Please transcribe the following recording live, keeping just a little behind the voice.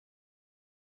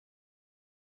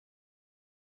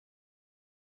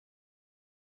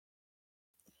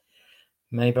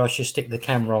Maybe I should stick the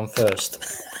camera on first.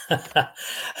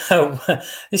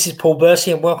 This is Paul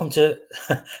Bursey, and welcome to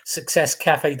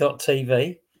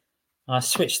successcafe.tv. I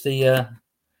switched the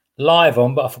live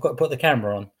on, but I forgot to put the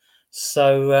camera on.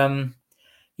 So,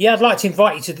 yeah, I'd like to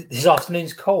invite you to this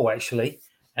afternoon's call, actually.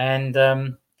 And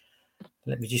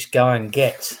let me just go and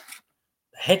get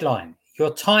the headline.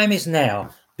 Your time is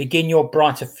now. Begin your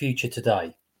brighter future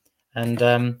today. And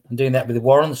I'm doing that with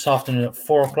Warren this afternoon at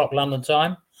 4 o'clock London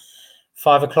time.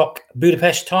 5 o'clock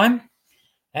Budapest time.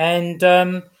 And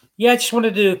yeah, I just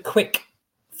wanted to do a quick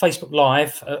Facebook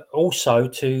Live also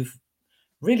to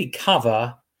really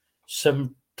cover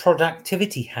some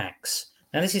productivity hacks.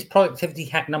 Now, this is productivity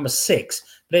hack number 6,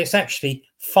 but it's actually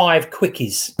 5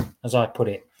 quickies, as I put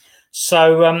it.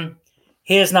 So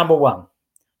here's number 1.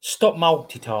 Stop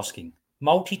multitasking.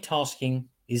 Multitasking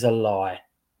is a lie.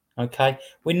 Okay?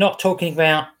 We're not talking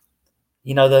about,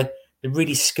 the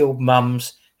really skilled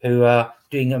mums who are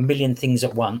doing a million things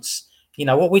at once.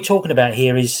 What we're talking about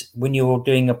here is when you're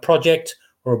doing a project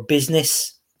or a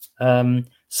business,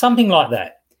 something like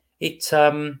that.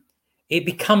 It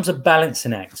becomes a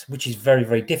balancing act, which is very,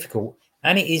 very difficult,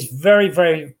 and it is very,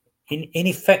 very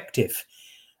ineffective.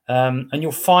 And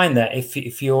you'll find that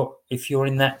if you're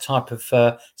in that type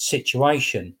of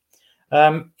situation,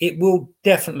 it will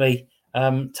definitely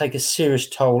take a serious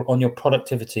toll on your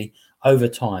productivity over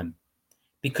time.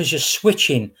 Because you're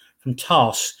switching from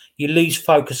tasks, you lose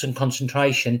focus and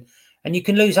concentration, and you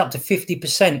can lose up to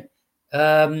 50%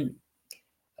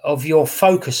 of your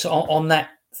focus on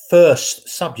that first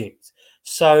subject.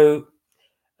 So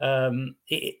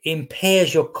it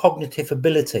impairs your cognitive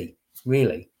ability,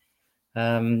 really.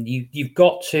 You've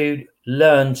got to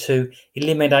learn to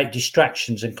eliminate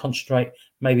distractions and concentrate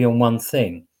maybe on one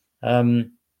thing.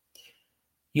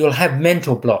 You'll have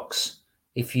mental blocks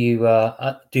if you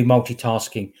do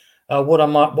multitasking.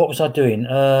 What was I doing?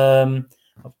 I'm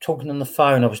talking on the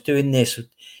phone. I was doing this.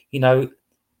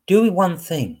 Do one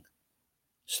thing.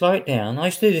 Slow it down. I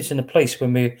used to do this in the police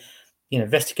when we're,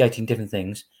 investigating different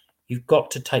things. You've got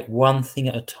to take one thing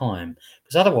at a time,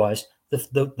 because otherwise,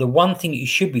 the one thing you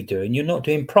should be doing, you're not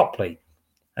doing properly,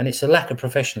 and it's a lack of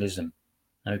professionalism.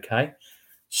 Okay,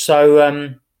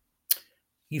 so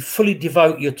you fully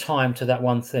devote your time to that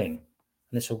one thing,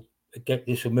 and this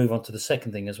will move on to the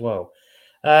second thing as well.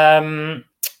 And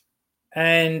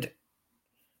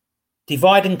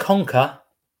divide and conquer,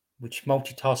 which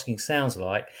multitasking sounds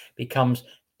like, becomes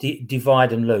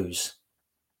divide and lose,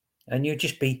 and it'd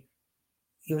just be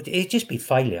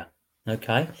failure.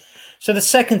 Okay, so the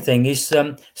second thing is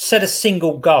set a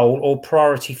single goal or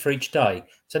priority for each day.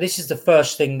 So this is the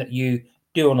first thing that you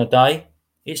do on a day.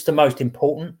 It's the most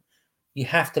important. You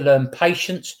have to learn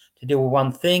patience to deal with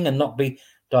one thing and not be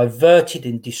diverted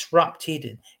and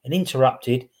disrupted and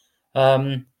interrupted,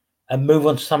 and move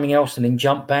on to something else and then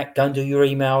jump back, go and do your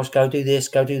emails, go do this,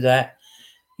 go do that.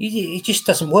 It just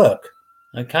doesn't work.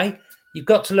 Okay, you've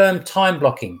got to learn time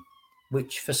blocking,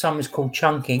 which for some is called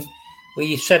chunking, where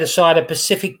you set aside a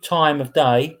specific time of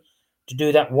day to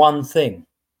do that one thing.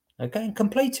 Okay, and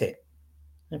complete it.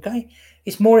 Okay,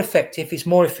 it's more effective, it's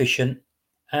more efficient,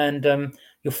 and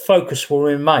your focus will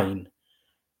remain.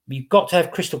 You've got to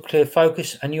have crystal clear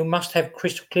focus, and you must have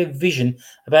crystal clear vision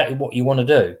about what you want to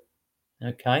do.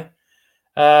 Okay,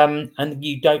 and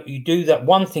you do that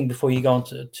one thing before you go on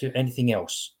to anything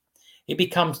else. It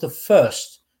becomes the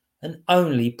first and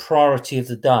only priority of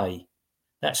the day.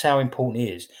 That's how important it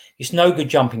is. It's no good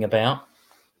jumping about.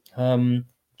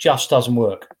 Just doesn't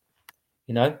work,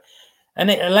 and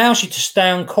it allows you to stay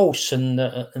on course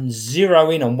and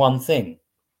zero in on one thing.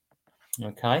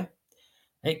 Okay,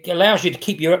 it allows you to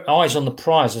keep your eyes on the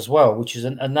prize as well, which is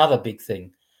another big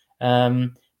thing,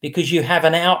 because you have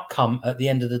an outcome at the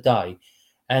end of the day,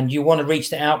 and you want to reach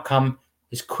the outcome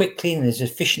as quickly and as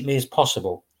efficiently as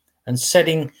possible. And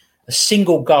setting a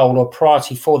single goal or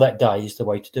priority for that day is the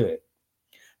way to do it.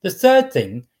 The third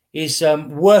thing is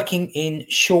working in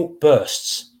short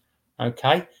bursts.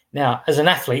 Okay. Now, as an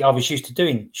athlete, I was used to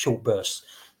doing short bursts,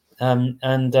 and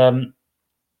the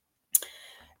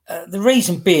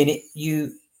reason being,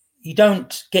 you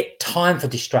don't get time for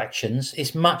distractions.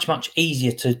 It's much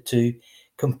easier to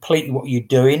complete what you're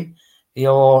doing.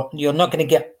 You're not going to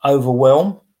get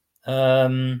overwhelmed.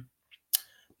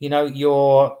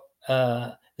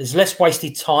 There's less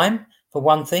wasted time for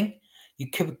one thing.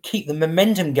 You can keep the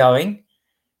momentum going,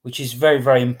 which is very,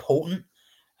 very important,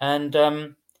 and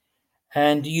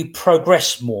you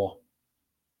progress more.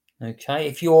 Okay,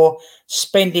 if you're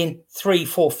spending 3,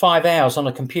 4, 5 hours on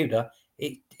a computer,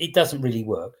 it doesn't really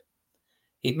work.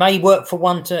 It may work for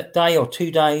one day or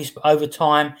 2 days, but over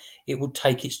time it will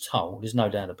take its toll. There's no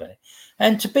doubt about it.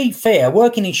 And to be fair,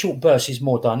 working in short bursts is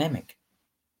more dynamic.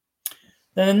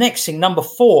 Then the next thing, number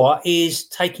 4, is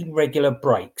taking regular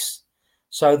breaks.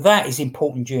 So that is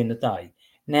important during the day.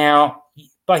 Now,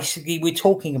 basically, we're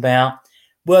talking about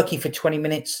working for 20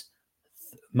 minutes,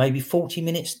 maybe 40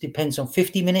 minutes, depends on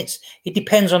 50 minutes. It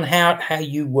depends on how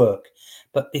you work.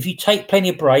 But if you take plenty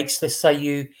of breaks, let's say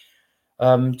you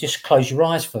just close your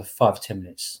eyes for 5 or 10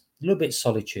 minutes, a little bit of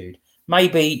solitude.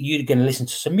 Maybe you're going to listen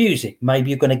to some music. Maybe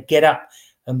you're going to get up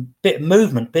and bit of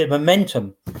movement, bit of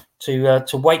momentum to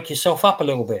wake yourself up a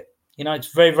little bit. You know,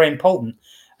 it's very, very important.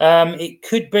 It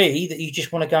could be that you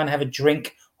just want to go and have a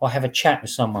drink or have a chat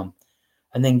with someone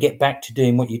and then get back to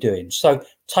doing what you're doing. So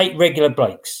take regular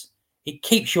breaks. It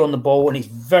keeps you on the ball and it's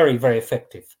very, very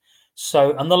effective.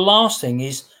 So, and the last thing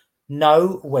is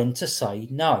know when to say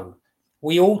no.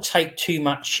 We all take too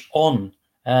much on.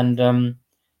 And,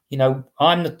 you know,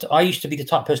 I used to be the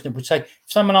type of person that would say, if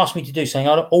someone asked me to do something,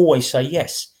 I'd always say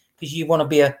yes, because you want to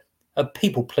be a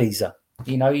people pleaser.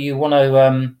 You know, you want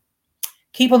to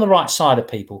keep on the right side of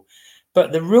people.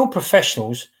 But the real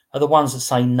professionals are the ones that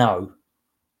say no.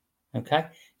 Okay?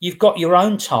 You've got your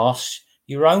own tasks,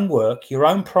 your own work, your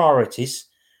own priorities,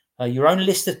 your own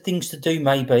list of things to do,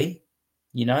 maybe,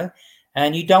 you know,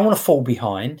 and you don't want to fall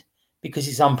behind because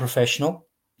it's unprofessional,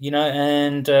 you know,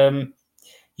 and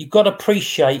you've got to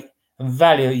appreciate and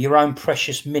value your own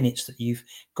precious minutes that you've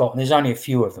got. And there's only a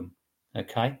few of them.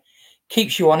 Okay.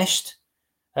 Keeps you honest.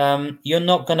 You're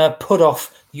not going to put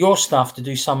off your stuff to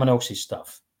do someone else's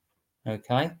stuff.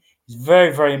 Okay. It's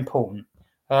very, very important.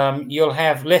 You'll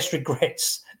have less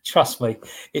regrets, trust me,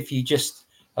 if you just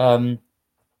learn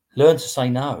to say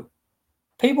no.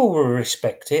 People will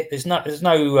respect it. There's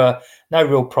no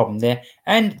real problem there.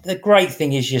 And the great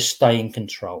thing is you stay in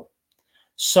control.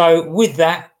 So with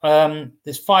that,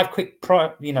 there's 5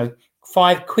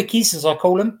 quickies, as I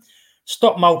call them.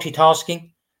 Stop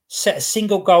multitasking. Set a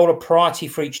single goal or priority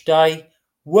for each day.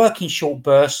 Work in short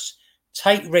bursts.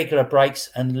 Take regular breaks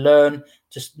and know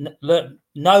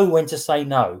when to say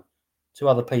no to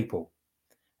other people.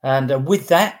 And with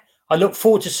that, I look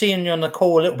forward to seeing you on the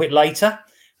call a little bit later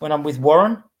when I'm with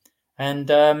Warren and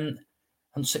on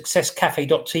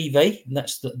successcafe.tv. And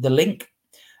that's the link.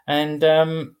 And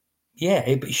yeah,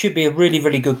 it should be a really,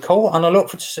 really good call. And I look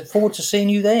forward to seeing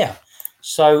you there.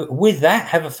 So with that,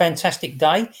 have a fantastic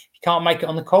day. If you can't make it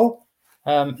on the call,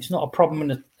 it's not a problem in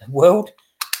the world.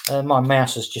 My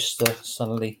mouse has just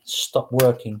suddenly stopped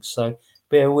working. So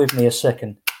bear with me a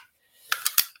second.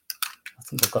 I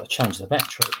think I've got to change the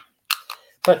battery.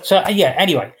 But yeah,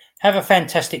 anyway, have a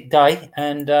fantastic day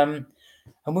and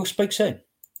we'll speak soon.